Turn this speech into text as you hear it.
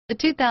The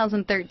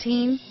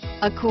 2013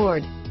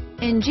 Accord.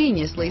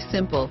 Ingeniously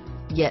simple,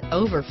 yet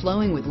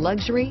overflowing with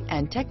luxury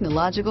and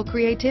technological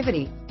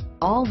creativity.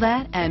 All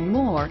that and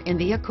more in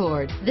the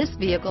Accord. This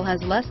vehicle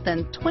has less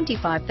than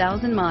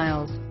 25,000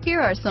 miles.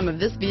 Here are some of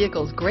this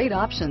vehicle's great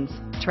options: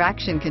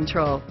 traction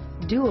control,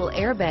 dual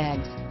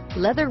airbags,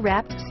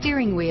 leather-wrapped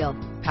steering wheel,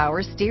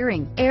 power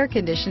steering, air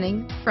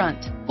conditioning,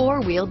 front,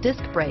 four-wheel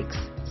disc brakes,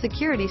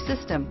 security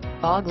system,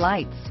 fog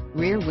lights,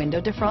 rear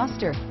window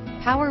defroster,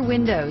 power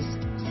windows,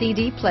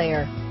 CD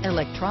player,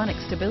 electronic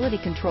stability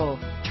control,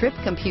 trip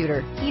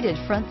computer, heated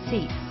front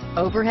seats,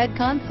 overhead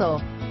console,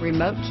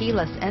 remote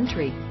keyless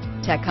entry,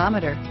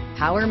 tachometer,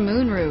 power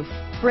moonroof,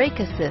 brake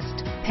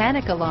assist,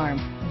 panic alarm.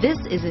 This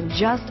isn't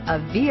just a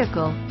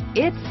vehicle,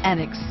 it's an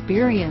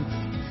experience.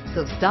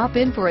 So stop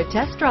in for a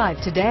test drive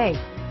today.